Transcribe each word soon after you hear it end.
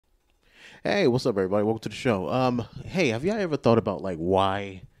Hey, what's up, everybody? Welcome to the show. Hey, have y'all ever thought about like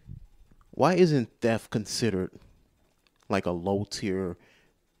why isn't theft considered like a low tier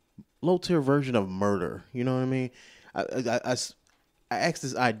version of murder? You know what I mean? I asked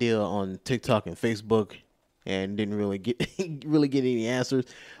this idea on TikTok and Facebook, and didn't really get really get any answers.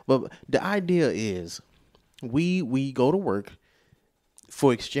 But the idea is we go to work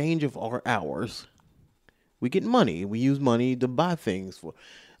for exchange of our hours. We get money. We use money to buy things for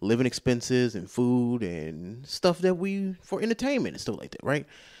living expenses and food and stuff that we for entertainment and stuff like that, right?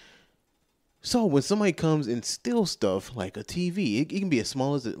 So when somebody comes and steals stuff like a TV, it can be as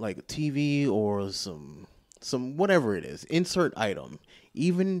small as like a TV or some whatever it is, insert item,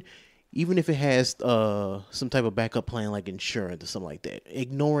 even even if it has some type of backup plan like insurance or something like that.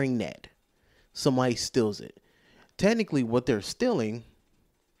 Ignoring that, somebody steals it. Technically, what they're stealing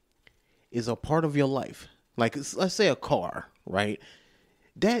is a part of your life. Like let's say a car, right?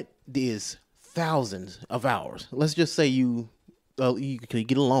 That is thousands of hours. Let's just say you could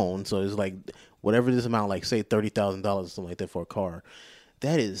get a loan, so it's like whatever this amount, like say $30,000 or something like that for a car.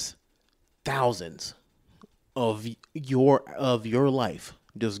 That is thousands of your life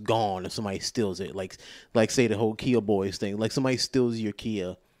just gone if somebody steals it. Like say the whole Kia Boys thing. Like somebody steals your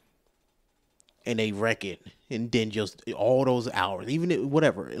Kia and they wreck it, and then just all those hours, even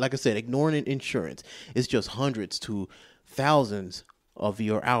whatever. Like I said, ignoring insurance, it's just hundreds to thousands of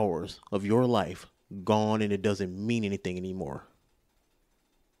your hours of your life gone, and it doesn't mean anything anymore.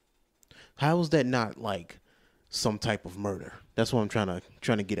 How is that not like some type of murder? That's what I'm trying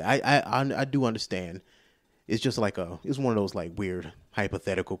to get at. I do understand. It's just like it's one of those like weird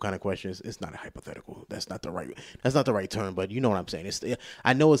hypothetical kind of questions. It's not a hypothetical. That's not the right term, but you know what I'm saying.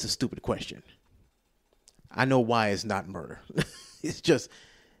 I know it's a stupid question. I know why it's not murder. It's just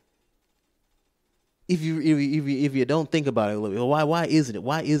if you don't think about it a little bit, why isn't it?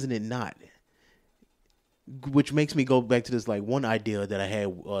 Why isn't it not? Which makes me go back to this like one idea that I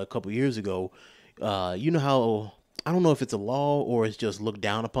had a couple years ago. You know how I don't know if it's a law or it's just looked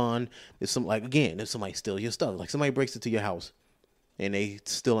down upon. It's some like again, if somebody steals your stuff, like somebody breaks into your house and they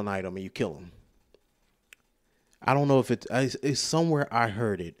steal an item and you kill them. I don't know if it's somewhere I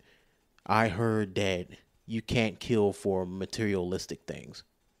heard it. I heard that you can't kill for materialistic things.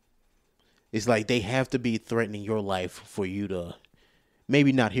 It's like they have to be threatening your life for you to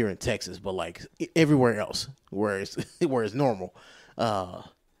maybe not here in Texas, but like everywhere else where it's where it's normal. Uh,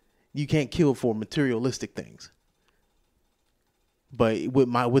 you can't kill for materialistic things. But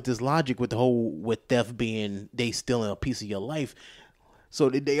with this logic, with the whole with theft being they stealing a piece of your life, so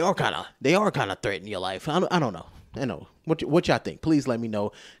they are kind of threatening your life. I don't know. I know what y'all think. Please let me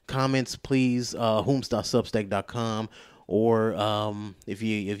know. Comments, please. Whomst.substack.com, or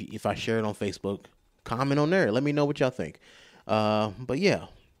if I share it on Facebook, comment on there. Let me know what y'all think. But yeah,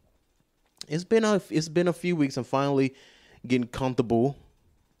 it's been a few weeks. I'm finally getting comfortable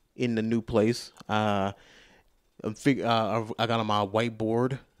in the new place. I got on my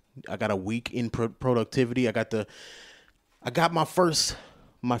whiteboard. I got a week in productivity. I got my first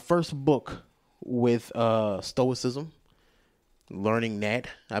book with Stoicism. Learning that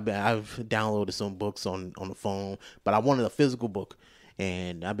I've downloaded some books on the phone, but I wanted a physical book,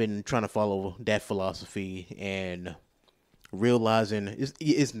 and I've been trying to follow that philosophy and realizing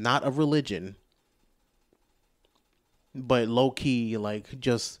it's not a religion, but low key like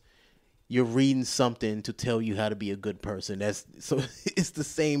just you're reading something to tell you how to be a good person. That's so it's the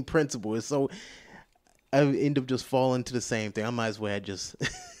same principle. It's so I end up just falling to the same thing. I might as well just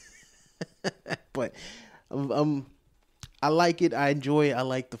but um I like it. I enjoy it. I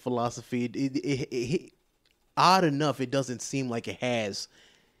like the philosophy. Odd enough, it doesn't seem like it has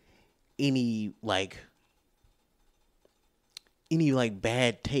any like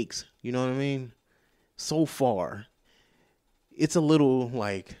bad takes. You know what I mean? So far, it's a little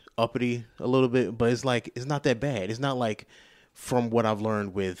like uppity a little bit, but it's like it's not that bad. It's not like from what I've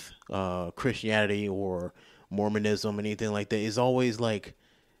learned with Christianity or Mormonism, anything like that. It's always like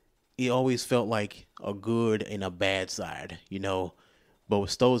it always felt like a good and a bad side, you know. But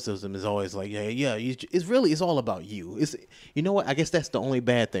with Stoicism, it's always like, yeah, yeah. It's all about you. It's you know what? I guess that's the only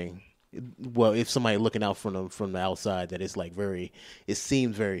bad thing. Well, if somebody looking out from the outside, that it's like it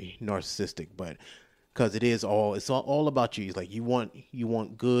seems very narcissistic, but because it's all about you. It's like you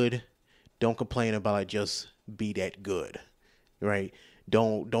want good. Don't complain about it. Just be that good, right?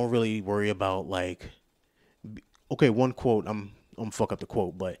 Don't really worry about like. Okay, one quote. I'm fuck up the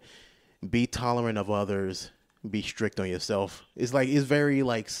quote, but be tolerant of others. Be strict on yourself. It's very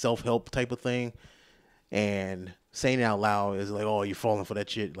like self help type of thing. And saying it out loud is like, oh, you're falling for that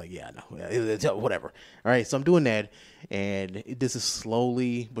shit. Like, yeah, no, it's whatever. All right, so I'm doing that, and this is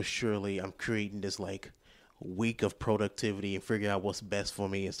slowly but surely I'm creating this like week of productivity and figuring out what's best for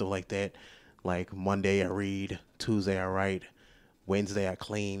me and stuff like that. Like Monday I read, Tuesday I write, Wednesday I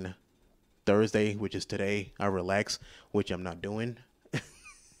clean, Thursday, which is today, I relax, which I'm not doing.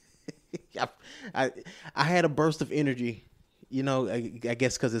 I, I I had a burst of energy, I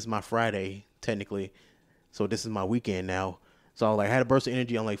guess because it's my Friday technically, so this is my weekend now. So I had a burst of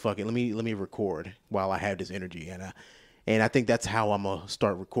energy. I'm like, fuck it, let me record while I have this energy, and I think that's how I'm gonna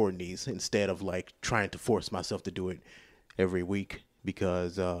start recording these instead of like trying to force myself to do it every week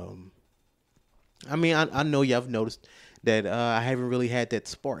because I know y'all have noticed that I haven't really had that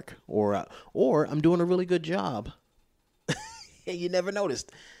spark, or I'm doing a really good job. You never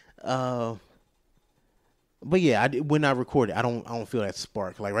noticed. Uh, but yeah, when I record it, I don't feel that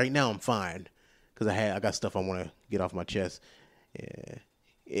spark. Like right now, I'm fine because I got stuff I want to get off my chest. Yeah,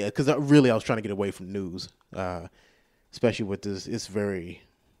 yeah. Because I was trying to get away from news, especially with this. It's very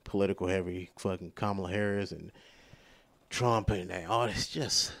political heavy. Fucking Kamala Harris and Trump and all.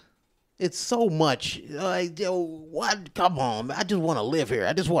 It's so much. Like, yo, what? Come on, man. I just want to live here.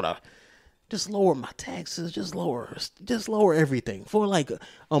 I just want to just lower my taxes. Just lower everything for like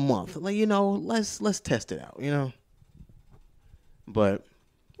a month. Like let's test it out. But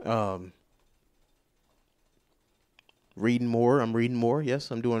reading more. I'm reading more.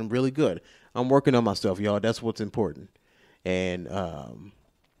 Yes, I'm doing really good. I'm working on myself, y'all. That's what's important. And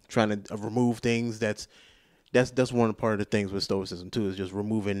trying to remove things. That's one of the part of the things with Stoicism too. Is just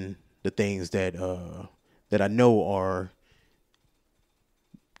removing the things that I know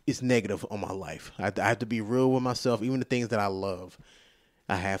is negative on my life. I have to be real with myself. Even the things that I love,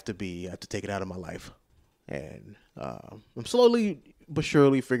 I have to take it out of my life. And I'm slowly but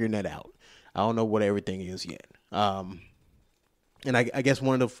surely figuring that out. I don't know what everything is yet. And I guess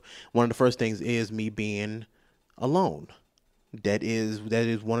one of the first things is me being alone. That is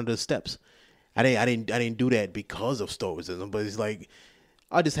one of the steps. I didn't do that because of Stoicism, but it's like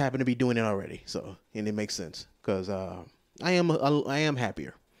I just happen to be doing it already. So, and it makes sense because I am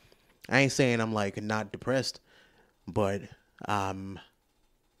happier. I ain't saying I'm like not depressed, but I'm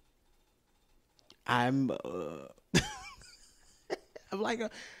I'm like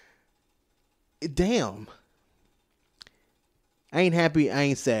damn. I ain't happy. I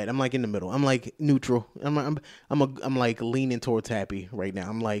ain't sad. I'm like in the middle. I'm like neutral. I'm like leaning towards happy right now.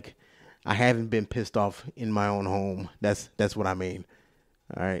 I'm like I haven't been pissed off in my own home. That's what I mean.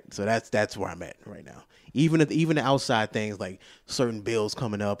 All right, so that's where I'm at right now. Even the outside things like certain bills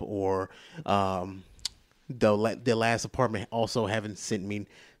coming up, or the last apartment also haven't sent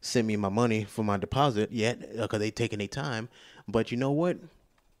me my money for my deposit yet because they taking their time. But you know what?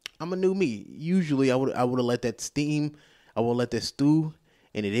 I'm a new me. Usually I would have let that steam. I will let that stew,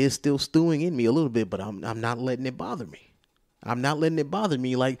 and it is still stewing in me a little bit. But I'm not letting it bother me. I'm not letting it bother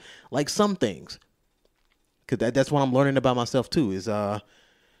me like some things. Because that's what I'm learning about myself too. Is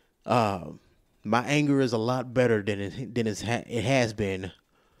my anger is a lot better than it has been,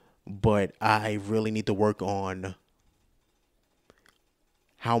 but I really need to work on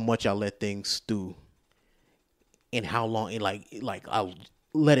how much I let things stew and how long it like I'll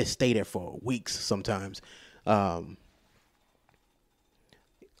let it stay there for weeks sometimes. In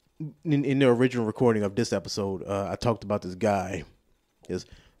the original recording of this episode, I talked about this guy, this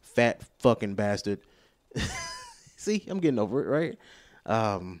fat fucking bastard. See, I'm getting over it, right?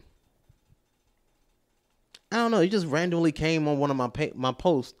 I don't know. He just randomly came on one of my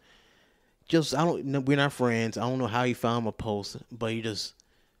posts. We're not friends. I don't know how he found my post, but he just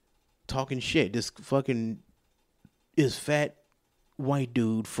talking shit. This fat white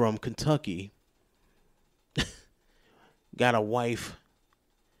dude from Kentucky got a wife,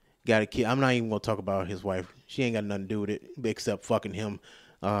 got a kid. I'm not even gonna talk about his wife. She ain't got nothing to do with it except fucking him.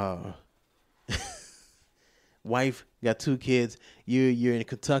 Wife, got 2 kids. You're in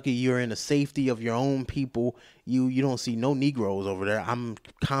Kentucky. You're in the safety of your own people. You don't see no Negroes over there. I'm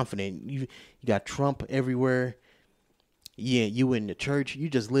confident. You got Trump everywhere. Yeah, you in the church. You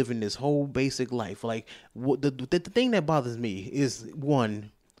just living this whole basic life. Like the thing that bothers me is,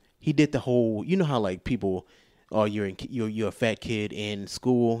 one, he did the whole. You know how like people, oh, you're a fat kid in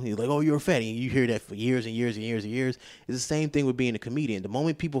school. He's like, oh, you're a fatty. And you hear that for years and years and years and years. It's the same thing with being a comedian. The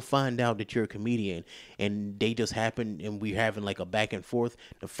moment people find out that you're a comedian and they just happen and we're having like a back and forth,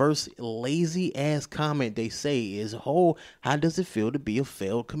 the first lazy ass comment they say is, oh, how does it feel to be a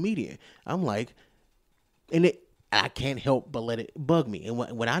failed comedian? I'm like, I can't help but let it bug me. And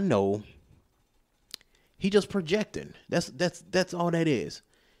when I know he just projecting, that's all that is.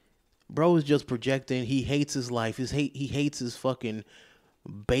 Bro is just projecting. He hates his life. He hates his fucking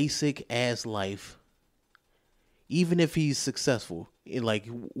basic ass life. Even if he's successful in like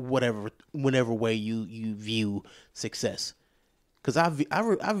whatever way you view success. Because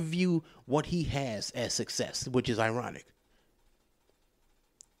I view what he has as success, which is ironic.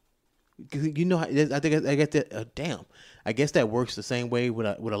 You know, I think I get that. Damn, I guess that works the same way with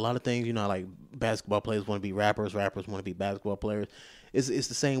a lot of things. You know, like basketball players want to be rappers, rappers want to be basketball players. It's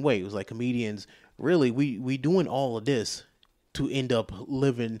the same way. It was like comedians. Really, we doing all of this to end up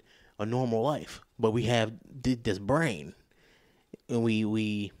living a normal life, but we have this brain, and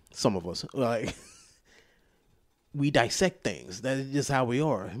we some of us like we dissect things. That is just how we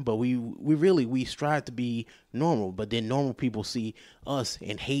are. But we strive to be normal. But then normal people see us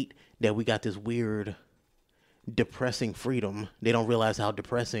and hate that we got this weird, depressing freedom. They don't realize how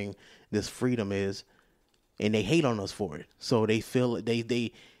depressing this freedom is, and they hate on us for it. So they feel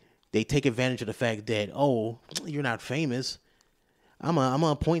they take advantage of the fact that, oh, you're not famous. I'm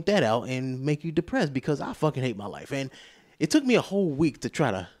gonna point that out and make you depressed because I fucking hate my life. And it took me a whole week to try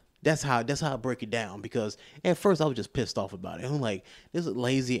to. That's how I break it down, because at first I was just pissed off about it. I'm like, this is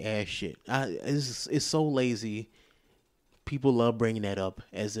lazy ass shit. It's so lazy. People love bringing that up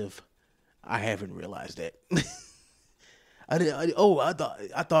as if I haven't realized that.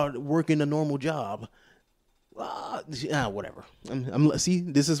 I thought working a normal job. Whatever. See,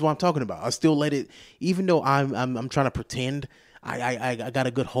 this is what I'm talking about. I still let it, even though I'm trying to pretend I got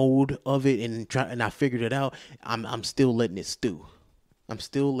a good hold of it and I figured it out. I'm still letting it stew. I'm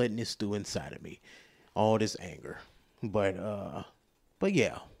still letting it stew inside of me, all this anger. But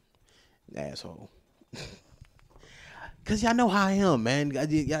yeah, asshole. Cause y'all know how I am, man.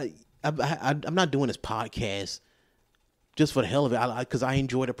 I'm not doing this podcast just for the hell of it. Because I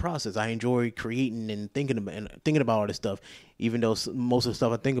enjoy the process. I enjoy creating and thinking about all this stuff. Even though most of the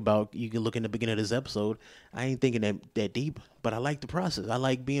stuff I think about, you can look in the beginning of this episode. I ain't thinking that deep, but I like the process. I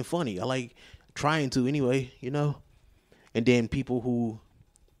like being funny. I like trying to anyway, you know. And then people who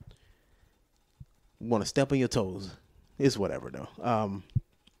want to step on your toes, it's whatever though.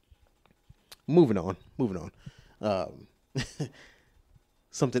 Moving on.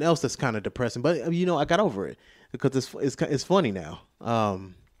 Something else that's kind of depressing, but you know, I got over it because it's funny now.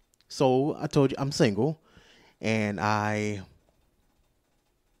 So I told you I'm single, and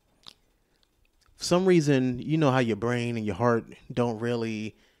for some reason, you know how your brain and your heart don't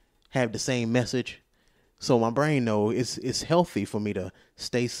really have the same message. So my brain knows it's healthy for me to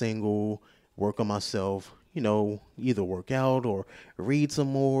stay single, work on myself, you know, either work out or read some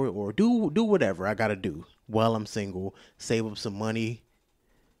more or do whatever I gotta do while I'm single, save up some money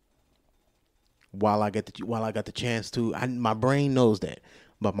while I got the chance to. My brain knows that,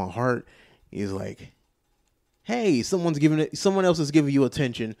 but my heart is like, hey, someone else is giving you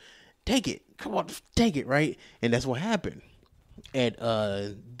attention. Take it. Come on, take it, right? And that's what happened at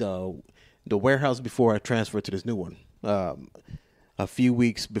the warehouse before I transferred to this new one. A few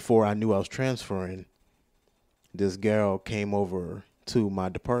weeks before I knew I was transferring, this girl came over to my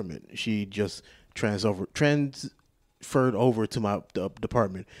department. She just transferred over to my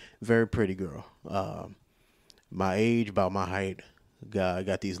department. Very pretty girl. My age, about my height.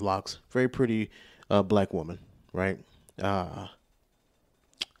 Got these locks. Very pretty black woman, right?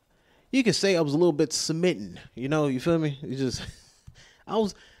 You could say I was a little bit smitten. You know, you feel me? It's just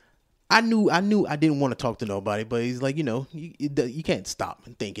I knew I didn't want to talk to nobody, but he's like, you know, you can't stop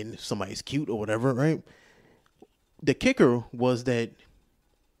thinking if somebody's cute or whatever, right? The kicker was that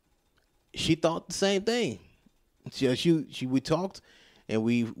she thought the same thing. We talked, and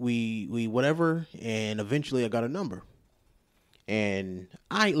we whatever, and eventually I got a number. And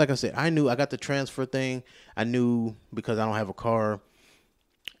like I said, I knew I got the transfer thing. I knew because I don't have a car,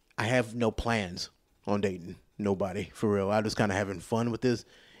 I have no plans on dating nobody for real. I was kind of having fun with this.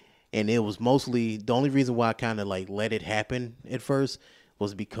 And it was mostly the only reason why I kind of like let it happen at first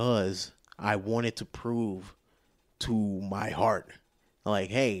was because I wanted to prove to my heart, like,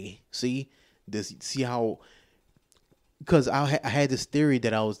 hey, see how, because I had this theory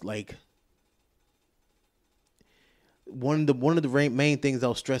that I was like, one of the main things that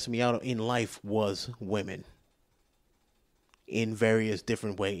was stressing me out in life was women in various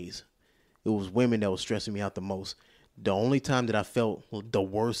different ways. It was women that was stressing me out the most. The only time that I felt the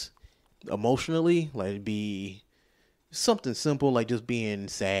worst emotionally, like it'd be something simple like just being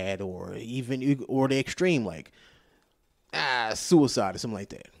sad, or the extreme like suicide or something like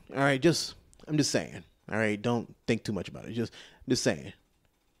that. All right, I'm just saying. All right, don't think too much about it. Just saying.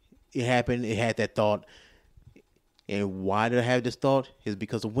 It happened. It had that thought, and why did I have this thought? Is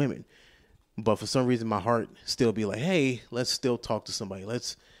because of women. But for some reason, my heart still be like, hey, let's still talk to somebody.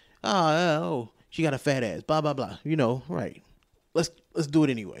 Oh, she got a fat ass. Blah blah blah. You know, right? Let's do it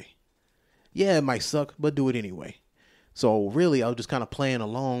anyway. Yeah, it might suck, but do it anyway. So really, I was just kind of playing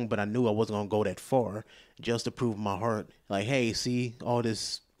along, but I knew I wasn't gonna go that far, just to prove my heart. Like, hey, see all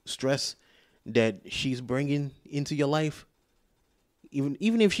this stress that she's bringing into your life.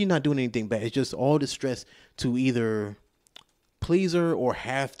 Even if she's not doing anything bad, it's just all the stress to either please her or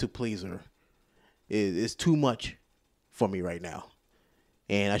have to please her is too much for me right now,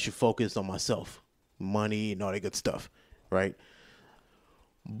 and I should focus on myself, money, and all that good stuff, right?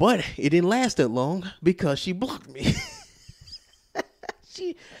 But it didn't last that long because she blocked me.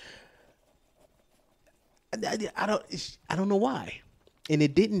 she, I don't know why, and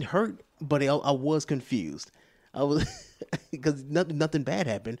it didn't hurt, but I was confused. I was because nothing bad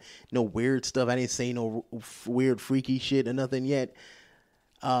happened, no weird stuff. I didn't say no weird freaky shit or nothing yet.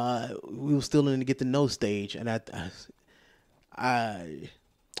 We were still in the get to know stage, and I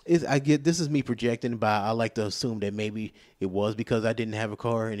get this is me projecting, but I like to assume that maybe it was because I didn't have a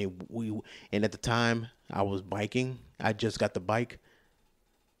car, and at the time I was biking. I just got the bike,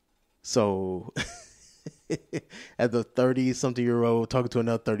 so as a 30-something-year-old talking to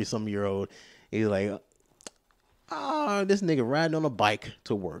another 30-something-year-old, he's like, "Oh, this nigga riding on a bike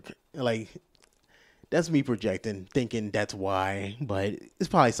to work." Like, that's me projecting, thinking that's why, but it's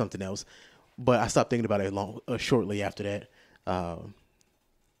probably something else. But I stopped thinking about it shortly after that.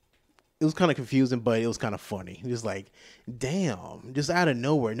 It was kind of confusing, but it was kind of funny. It was like, damn, just out of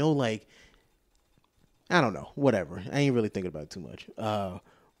nowhere. No, like, I don't know, whatever. I ain't really thinking about it too much.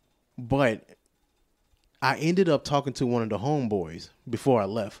 But I ended up talking to one of the homeboys before I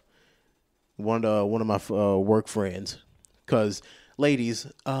left. One of my work friends, because ladies,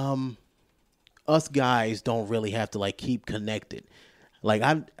 us guys don't really have to like keep connected. Like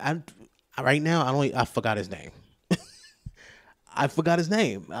I right now I forgot his name. I forgot his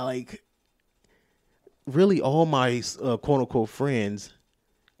name. I like really all my quote unquote friends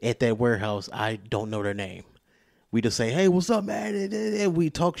at that warehouse. I don't know their name. We just say, "Hey, what's up, man?" And we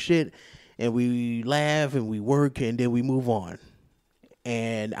talk shit and we laugh and we work and then we move on.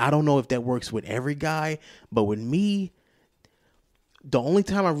 And I don't know if that works with every guy, but with me, the only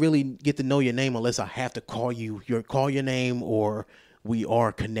time I really get to know your name, unless I have to call your name, or we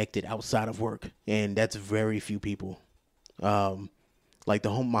are connected outside of work, and that's very few people. Like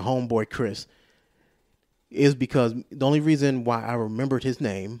my homeboy Chris, is because the only reason why I remembered his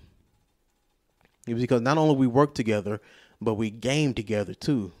name is because not only we worked together, but we gamed together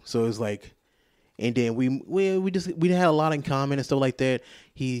too. So it's like, and then we had a lot in common and stuff like that.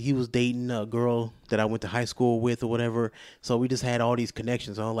 He was dating a girl that I went to high school with or whatever. So we just had all these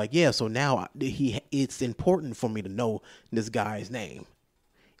connections. So I'm like, yeah. So now it's important for me to know this guy's name,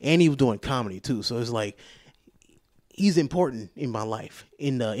 and he was doing comedy too. So it's like he's important in my life,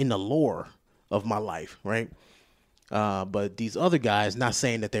 in the lore of my life, right? But these other guys, not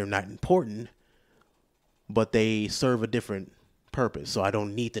saying that they're not important, but they serve a different purpose. So I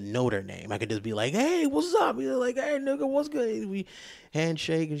don't need to know their name. I could just be like, "Hey, what's up?" You're like, "Hey, nigga, what's good?" We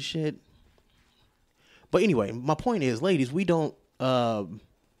handshake and shit. But anyway, my point is, ladies, we don't.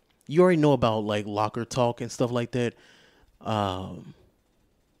 You already know about like locker talk and stuff like that.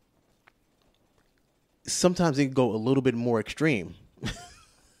 Sometimes it can go a little bit more extreme.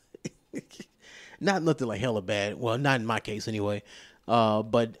 Not nothing like hella bad. Well, not in my case anyway.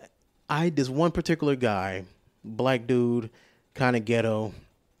 But this one particular guy, black dude, kind of ghetto,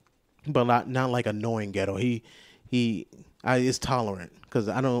 but not like annoying ghetto. He is tolerant because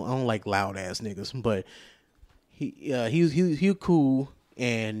I don't like loud ass niggas. But he cool.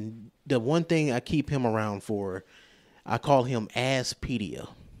 And the one thing I keep him around for, I call him Asspedia.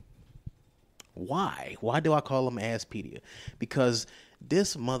 Why? Why do I call him Asspedia? Because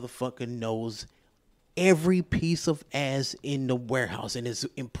this motherfucker knows every piece of ass in the warehouse, and it's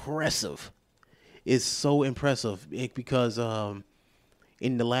impressive. It's so impressive because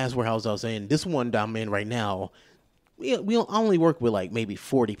in the last warehouse I was in, this one that I'm in right now, we only work with like maybe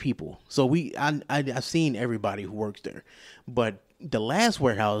 40 people. So I've seen everybody who works there, but the last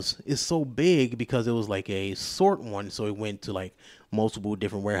warehouse is so big because it was like a sort one, so it went to like multiple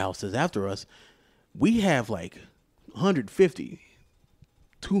different warehouses after us. We have like 150,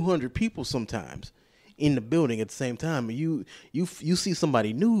 200 people sometimes in the building at the same time. And you see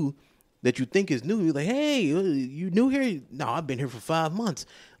somebody new that you think is new. You're like, "Hey, you new here?" "No, I've been here for 5 months."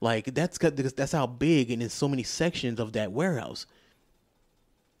 Like that's how big, and in so many sections of that warehouse.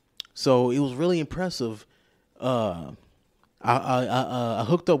 So it was really impressive. I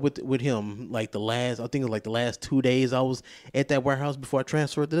hooked up with him like I think it was like the last 2 days I was at that warehouse before I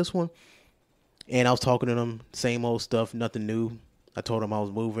transferred to this one, and I was talking to him, same old stuff, nothing new. I told him I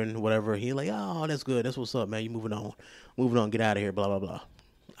was moving, whatever. He like, oh, that's good. That's what's up, man. You moving on. Get out of here. Blah blah blah.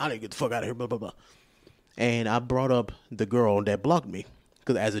 I didn't get the fuck out of here. Blah blah blah. And I brought up the girl that blocked me,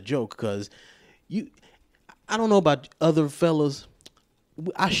 cause as a joke, cause you, I don't know about other fellas.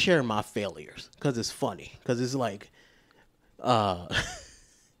 I share my failures, cause it's funny, cause it's like, uh,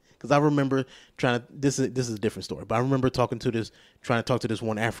 cause I remember trying to. This is a different story, but I remember trying to talk to this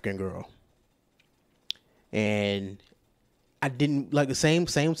one African girl, and I didn't like the same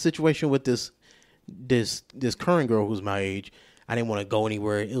situation with this current girl who's my age. I didn't want to go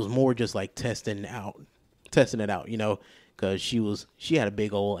anywhere. It was more just like testing it out, because she had a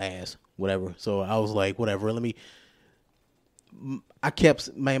big old ass, whatever. So I was like, whatever.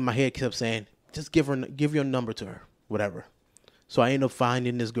 My head kept saying, just give your number to her, whatever. So I ended up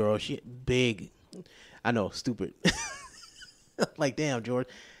finding this girl. She big, I know, stupid. Like, damn, George.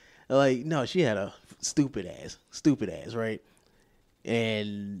 Like, no, she had a stupid ass, right?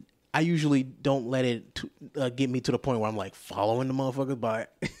 And I usually don't let it get me to the point where I'm like following the motherfucker,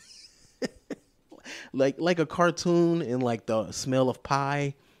 but like a cartoon and like the smell of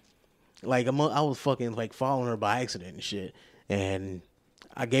pie. Like I was fucking like following her by accident and shit. And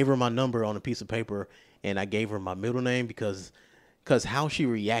I gave her my number on a piece of paper, and I gave her my middle name because how she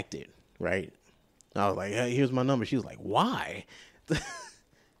reacted, right? I was like, hey, here's my number. She was like, why?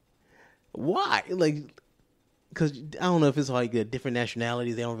 Why? Like, because I don't know if it's like the different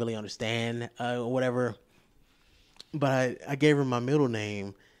nationalities, they don't really understand or whatever. But I gave her my middle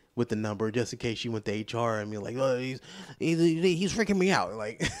name with the number just in case she went to HR and be like, oh, he's freaking me out.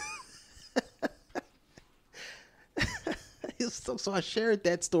 Like, so I shared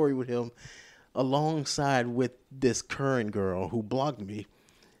that story with him alongside with this current girl who blocked me.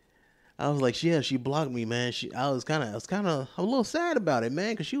 I was like, yeah, she blocked me, man. I was a little sad about it,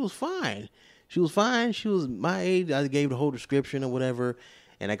 man, because she was fine. She was fine. She was my age. I gave the whole description or whatever,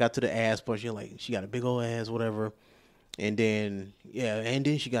 and I got to the ass part. She got a big old ass, whatever. And then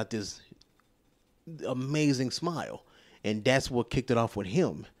she got this amazing smile, and that's what kicked it off with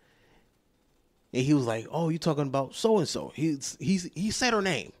him. And he was like, "Oh, you talking about so and so?" He said her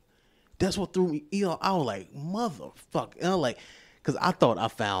name. That's what threw me. I was like, "Motherfucker!" And I was like, because I thought I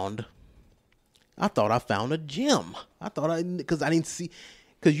found a gem. Because I didn't see.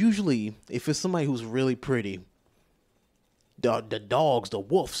 Because usually, if it's somebody who's really pretty, the dogs, the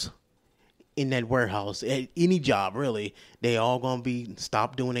wolves in that warehouse, at any job really, they all gonna be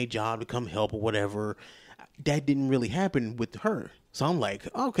stop doing their job to come help or whatever. That didn't really happen with her. So I'm like,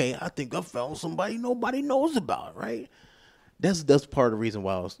 okay, I think I found somebody nobody knows about, right? That's part of the reason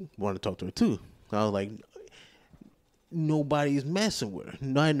why I wanted to talk to her too. I was like, nobody's messing with her.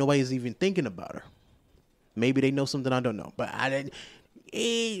 Nobody's even thinking about her. Maybe they know something I don't know, but I didn't.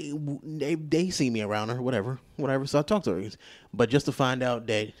 They see me around her, whatever. So I talked to her, but just to find out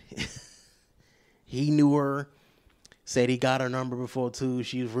that he knew her, said he got her number before too.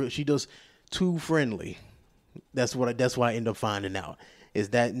 She does too friendly. That's why I ended up finding out. Is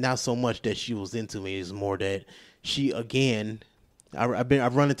that not so much that she was into me? It's more that she again.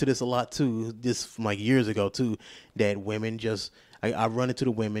 I've run into this a lot too. This from like years ago too. That women I run into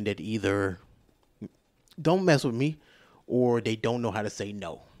the women that either don't mess with me or they don't know how to say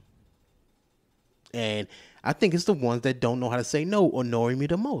no. And I think it's the ones that don't know how to say no annoy me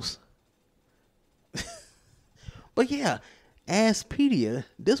the most. But yeah, Asspedia,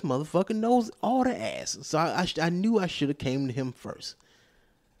 this motherfucker knows all the ass. So I knew I should have came to him first.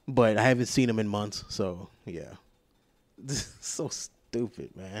 But I haven't seen him in months, so yeah. This is so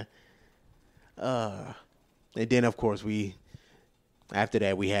stupid, man. And then of course after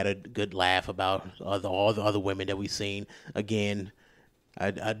that we had a good laugh about all the other women that we seen. Again,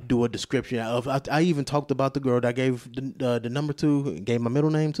 I do a description of. I even talked about the girl that I gave the number to, gave my middle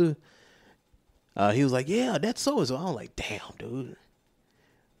name to. He was like, "Yeah, that's so and so." I was like, "Damn, dude!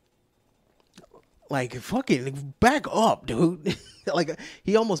 Like, fucking back up, dude!" Like,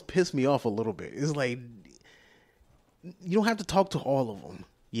 he almost pissed me off a little bit. It's like, you don't have to talk to all of them.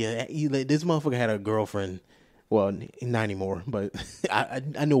 Yeah, this motherfucker had a girlfriend. Well, not anymore, but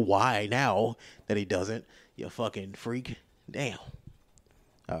I know why now that he doesn't. You fucking freak. Damn.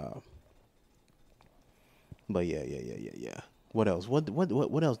 But yeah. What else?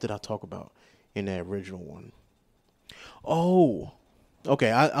 What else did I talk about in that original one? Oh,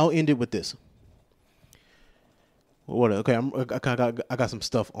 okay. I'll end it with this. What? Okay, I got some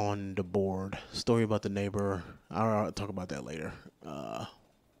stuff on the board. Story about the neighbor. I'll talk about that later.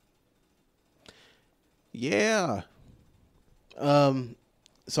 Yeah. So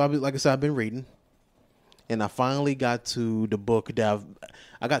like I said, I've been reading, and I finally got to the book that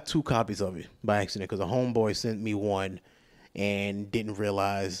I got 2 copies of it by accident because a homeboy sent me one, and didn't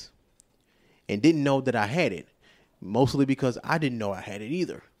realize and didn't know that I had it, mostly because I didn't know I had it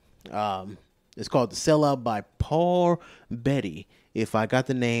either. It's called The Sellout by Paul Beatty. If I got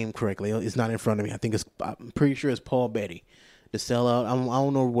the name correctly, it's not in front of me. I'm pretty sure it's Paul Beatty. The Sellout. I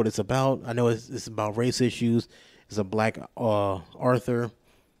don't know what it's about. I know it's about race issues. It's a black author,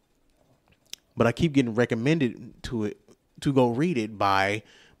 but I keep getting recommended to go read it by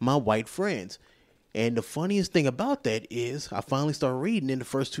my white friends. And the funniest thing about that is I finally started reading in the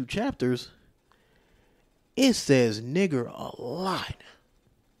first 2 chapters. It says nigger a lot.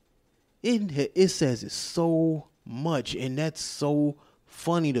 It says it so much, and that's so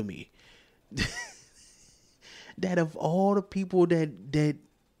funny to me. That of all the people that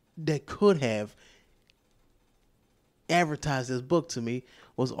could have advertised this book to me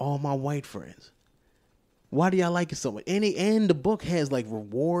was all my white friends. Why do y'all like it so much? And the book has like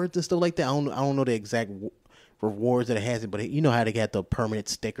rewards and stuff like that. I don't know the exact rewards that it has, but you know how they got the permanent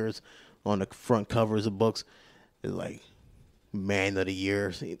stickers on the front covers of books. It's like man of the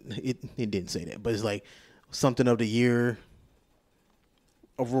year. It didn't say that, but it's like something of the year,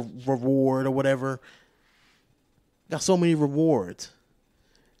 a reward or whatever. Got so many rewards,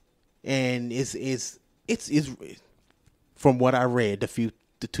 and it's from what I read, the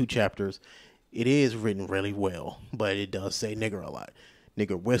 2 chapters, it is written really well, but it does say nigger a lot.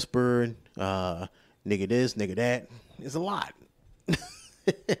 Nigger whispered, nigger this, nigger that. It's a lot.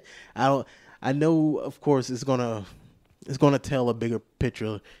 I know, of course, it's gonna tell a bigger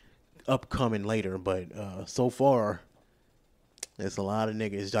picture upcoming later, but so far, it's a lot of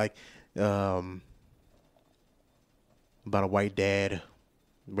niggas. Like about a white dad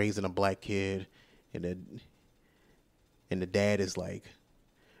raising a black kid, and the dad is like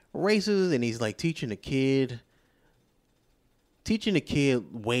racist, and he's like teaching the kid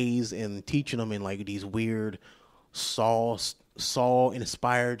ways and teaching them in like these weird Saw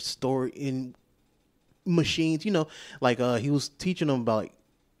inspired story in machines, like he was teaching them about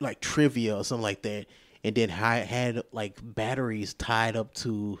like trivia or something like that, and then had batteries tied up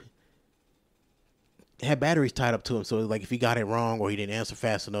to him, so like if he got it wrong or he didn't answer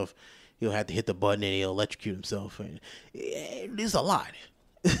fast enough, he'll have to hit the button and he'll electrocute himself. And it's a lot.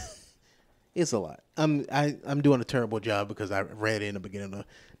 It's a lot. I'm doing a terrible job because I read it in the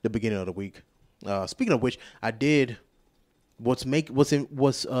beginning of the week. Speaking of which, I did. What's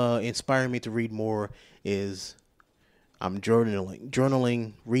inspiring me to read more is I'm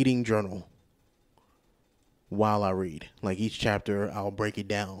journaling, reading journal while I read. Like each chapter, I'll break it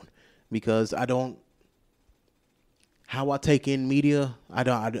down because how I take in media,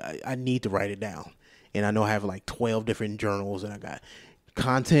 I need to write it down. And I know I have like 12 different journals, and I got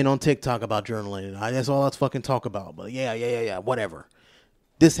content on TikTok about journaling. And that's all I fucking talk about. But yeah, whatever.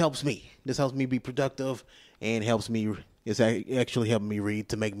 This helps me. This helps me be productive, and it's actually helping me read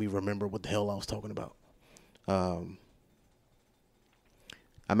to make me remember what the hell I was talking about. I'm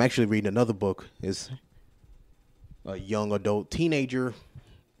actually reading another book. It's a young adult teenager.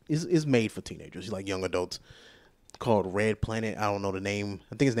 Is made for teenagers. Like young adults. Called Red Planet. I don't know the name.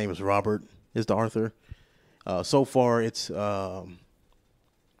 I think his name is Robert. Is the author. So far, it's in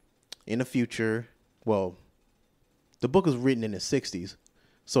the future. Well, the book is written in the 60s,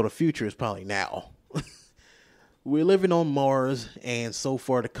 so the future is probably now. We're living on Mars, and so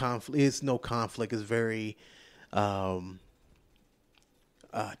far the conflict is no conflict. It's very, damn.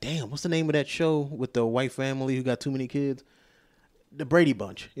 What's the name of that show with the white family who got too many kids? The Brady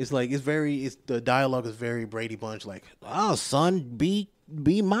Bunch. The dialogue is very Brady Bunch. Like, son, be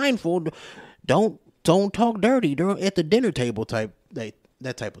mindful. Don't talk dirty at the dinner table type.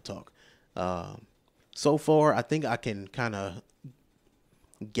 That type of talk. So far, I think I can kind of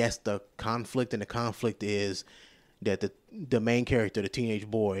guess the conflict, and the conflict is that the main character, the teenage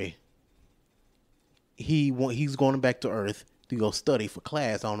boy, he's going back to Earth to go study for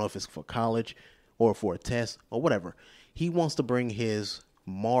class. I don't know if it's for college or for a test or whatever. He wants to bring his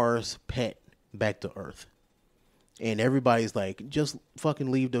Mars pet back to Earth. And everybody's like, just fucking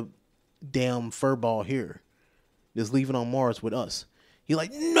leave the damn furball here. Just leave it on Mars with us. He's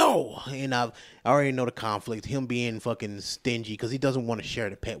like, no. And I already know the conflict. Him being fucking stingy because he doesn't want to share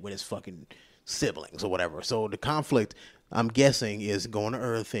the pet with his fucking siblings or whatever. So the conflict, I'm guessing, is going to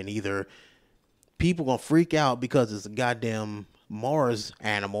Earth, and either people going to freak out because it's a goddamn Mars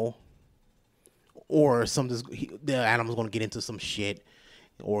animal, or the animal's going to get into some shit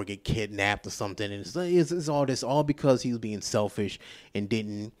or get kidnapped or something. And it's all this, all because he was being selfish and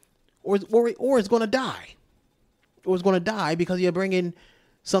didn't, or it's going to die. Or it's going to die because you're bringing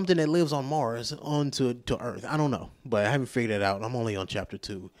something that lives on Mars onto Earth. I don't know, but I haven't figured it out. I'm only on chapter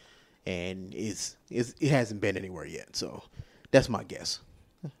 2. and it hasn't been anywhere yet. So that's my guess.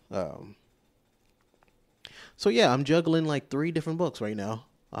 Um, so yeah, I'm juggling like 3 different books right now.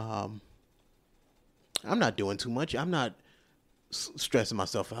 I'm not doing too much. I'm not stressing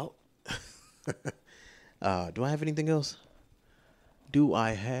myself out. Do I have anything else? Do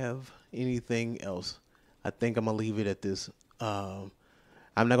I have anything else? I think I'm gonna leave it at this. I'm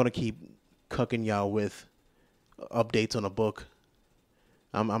not gonna keep cucking y'all with updates on a book.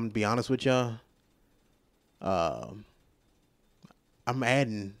 I'm gonna be honest with y'all. Um, I'm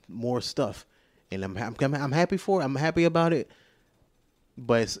adding more stuff, and I'm happy for it. I'm happy about it.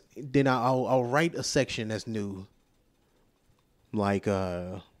 But then I'll write a section that's new. Like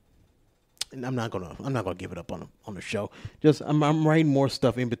and I'm not gonna give it up on the show. Just I'm writing more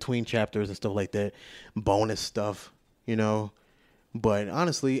stuff in between chapters and stuff like that, bonus stuff, you know. But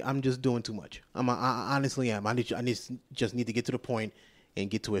honestly, I'm just doing too much. I honestly am. Just need to get to the point and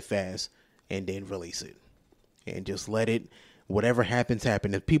get to it fast, and then release it, and just let it. Whatever happens,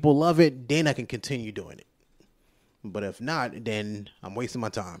 happen. If people love it, then I can continue doing it. But if not, then I'm wasting my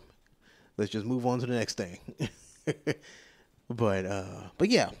time. Let's just move on to the next thing. But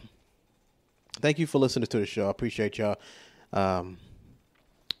yeah. Thank you for listening to the show. I appreciate y'all.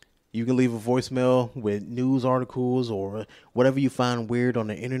 You can leave a voicemail with news articles or whatever you find weird on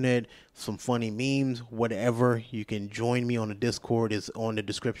the internet, some funny memes, whatever. You can join me on the Discord. It's on the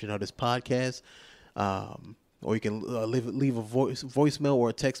description of this podcast. Or you can leave a voicemail or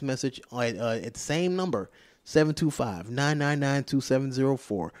a text message at the same number,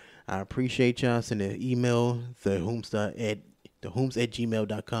 725-999-2704. I appreciate y'all. Send an email, the Whomst at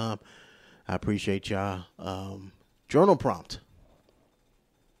gmail.com. I appreciate y'all. Journal prompt.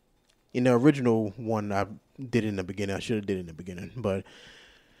 In the original one, I did it in the beginning. I should have did it in the beginning. But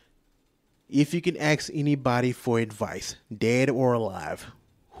if you can ask anybody for advice, dead or alive,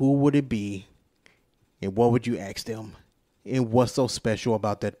 who would it be? And what would you ask them? And what's so special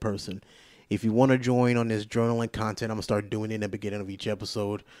about that person? If you want to join on this journaling content, I'm going to start doing it in the beginning of each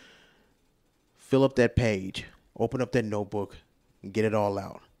episode. Fill up that page. Open up that notebook. And get it all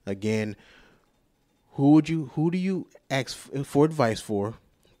out. Again, who do you ask for advice for?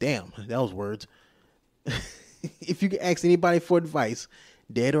 Damn, that was words. If you could ask anybody for advice,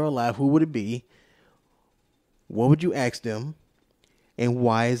 dead or alive, who would it be? What would you ask them? And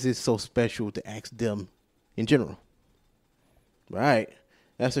why is it so special to ask them in general? All right.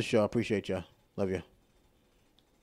 That's the show. I appreciate y'all. Love you.